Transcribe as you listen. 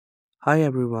Hi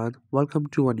everyone, welcome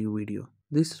to a new video.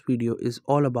 This video is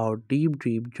all about Deep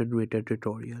Dream Generator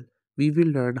tutorial. We will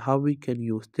learn how we can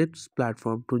use this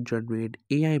platform to generate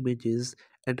AI images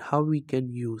and how we can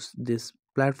use this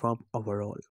platform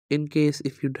overall. In case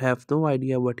if you have no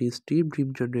idea what is Deep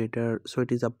Dream Generator, so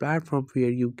it is a platform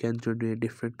where you can generate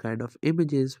different kind of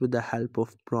images with the help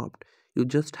of prompt. You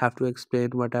just have to explain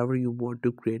whatever you want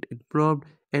to create in prompt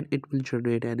and it will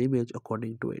generate an image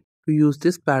according to it. To use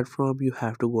this platform, you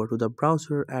have to go to the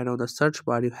browser and on the search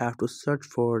bar, you have to search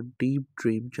for Deep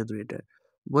Dream Generator.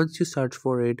 Once you search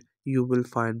for it, you will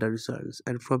find the results.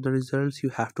 And from the results, you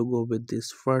have to go with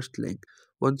this first link.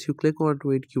 Once you click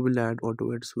onto it, you will land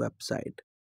onto its website.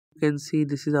 You can see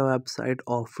this is a website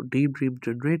of Deep Dream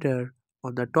Generator.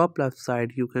 On the top left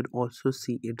side, you can also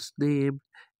see its name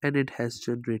and it has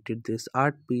generated this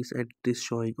art piece and it is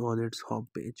showing on its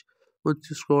homepage.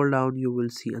 Once you scroll down, you will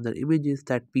see other images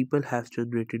that people have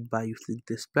generated by using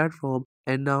this platform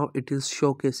and now it is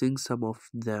showcasing some of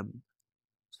them.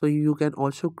 So you can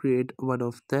also create one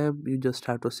of them, you just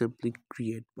have to simply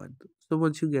create one. So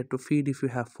once you get to feed, if you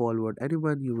have followed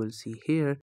anyone, you will see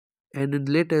here and in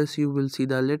latest you will see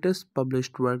the latest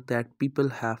published work that people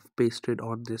have pasted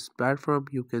on this platform.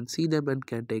 You can see them and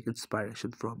can take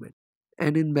inspiration from it.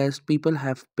 And in best, people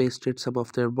have pasted some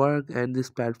of their work and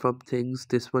this platform thinks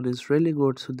this one is really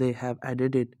good, so they have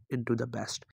added it into the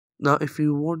best. Now if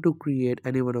you want to create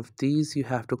any one of these, you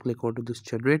have to click onto this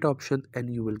generate option and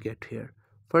you will get here.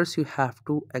 First you have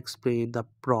to explain the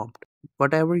prompt.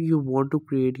 Whatever you want to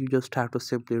create, you just have to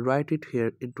simply write it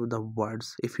here into the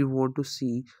words. If you want to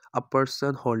see a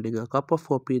person holding a cup of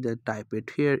coffee, then type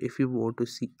it here. If you want to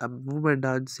see a woman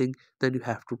dancing, then you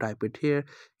have to type it here.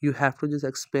 You have to just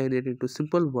explain it into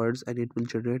simple words and it will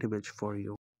generate image for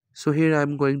you. So here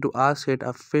I'm going to ask it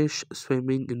a fish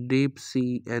swimming in deep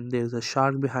sea and there's a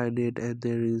shark behind it and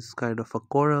there is kind of a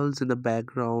corals in the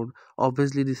background.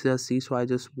 Obviously this is a sea, so I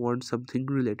just want something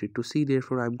related to sea,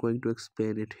 therefore I'm going to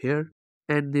explain it here.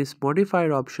 And this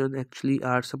modifier option actually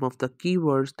are some of the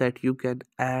keywords that you can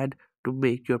add to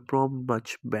make your prompt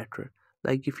much better.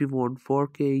 Like if you want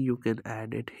 4K, you can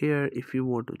add it here. If you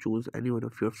want to choose any one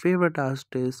of your favorite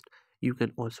artists, you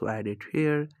can also add it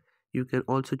here. You can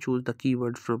also choose the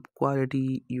keywords from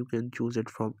quality. You can choose it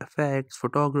from effects,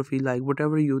 photography, like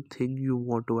whatever you think you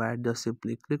want to add, just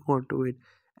simply click onto it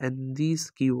and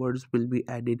these keywords will be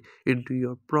added into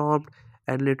your prompt,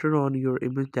 and later on your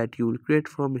image that you will create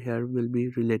from here will be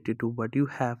related to what you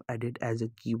have added as a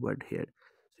keyword here.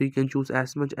 So you can choose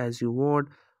as much as you want.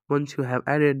 Once you have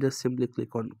added, just simply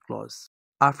click on close.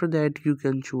 After that you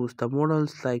can choose the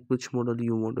models, like which model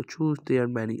you want to choose. There are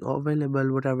many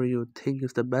available. Whatever you think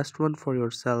is the best one for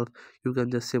yourself, you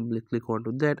can just simply click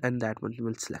onto that and that one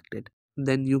will select it.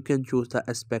 Then you can choose the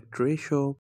aspect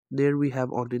ratio. There we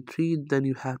have only three, then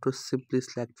you have to simply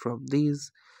select from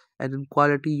these. And in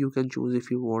quality you can choose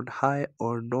if you want high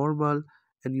or normal,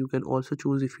 and you can also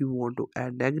choose if you want to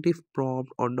add negative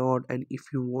prompt or not, and if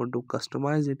you want to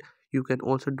customize it, you can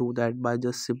also do that by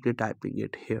just simply typing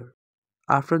it here.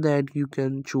 After that you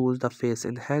can choose the face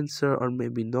enhancer or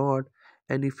maybe not,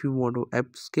 and if you want to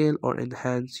upscale or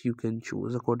enhance, you can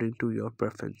choose according to your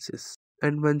preferences.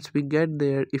 And once we get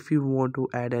there, if you want to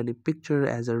add any picture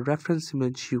as a reference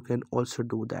image, you can also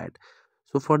do that.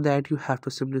 So for that you have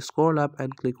to simply scroll up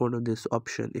and click on this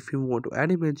option. If you want to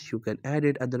add image, you can add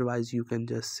it, otherwise you can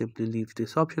just simply leave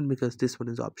this option because this one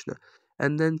is optional.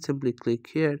 And then simply click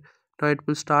here. Now it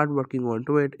will start working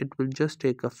onto it. It will just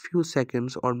take a few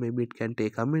seconds or maybe it can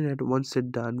take a minute. Once it's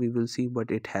done, we will see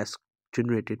what it has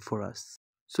generated for us.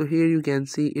 So here you can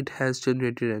see it has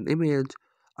generated an image.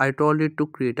 I told it to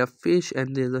create a fish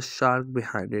and there's a shark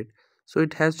behind it. So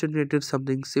it has generated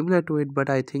something similar to it, but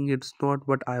I think it's not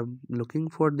what I'm looking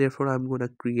for. Therefore, I'm gonna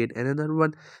create another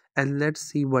one and let's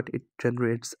see what it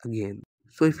generates again.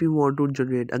 So if you want to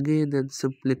generate again, then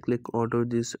simply click onto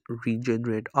this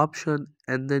regenerate option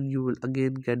and then you will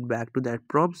again get back to that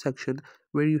prompt section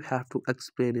where you have to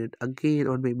explain it again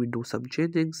or maybe do some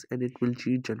changings and it will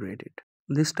regenerate it.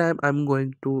 This time I'm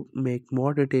going to make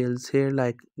more details here,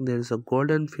 like there's a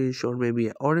golden fish or maybe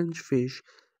an orange fish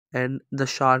and the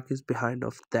shark is behind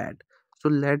of that. So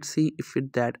let's see if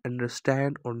it that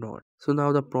understand or not. So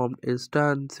now the prompt is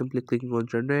done. Simply clicking on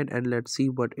generate and let's see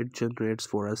what it generates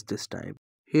for us this time.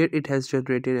 Here it has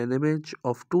generated an image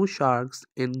of two sharks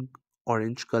in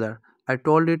orange color. I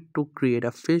told it to create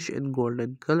a fish in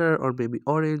golden color or maybe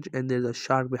orange and there's a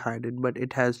shark behind it, but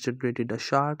it has generated a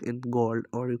shark in gold,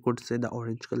 or you could say the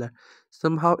orange color.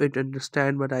 Somehow it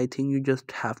understand, but I think you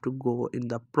just have to go in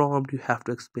the prompt, you have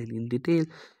to explain in detail,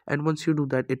 and once you do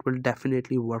that it will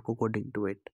definitely work according to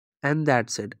it. And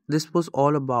that's it. This was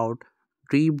all about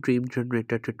Dream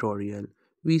Generator tutorial.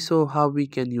 We saw how we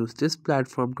can use this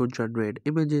platform to generate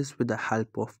images with the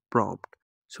help of prompt.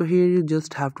 So here you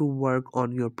just have to work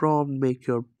on your prompt, make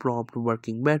your prompt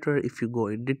working better. If you go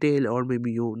in detail, or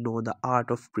maybe you know the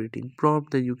art of creating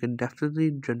prompt, then you can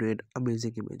definitely generate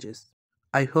amazing images.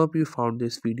 I hope you found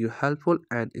this video helpful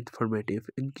and informative.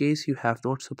 In case you have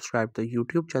not subscribed the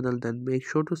YouTube channel, then make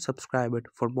sure to subscribe it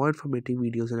for more informative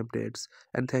videos and updates.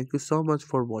 And thank you so much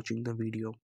for watching the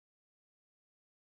video.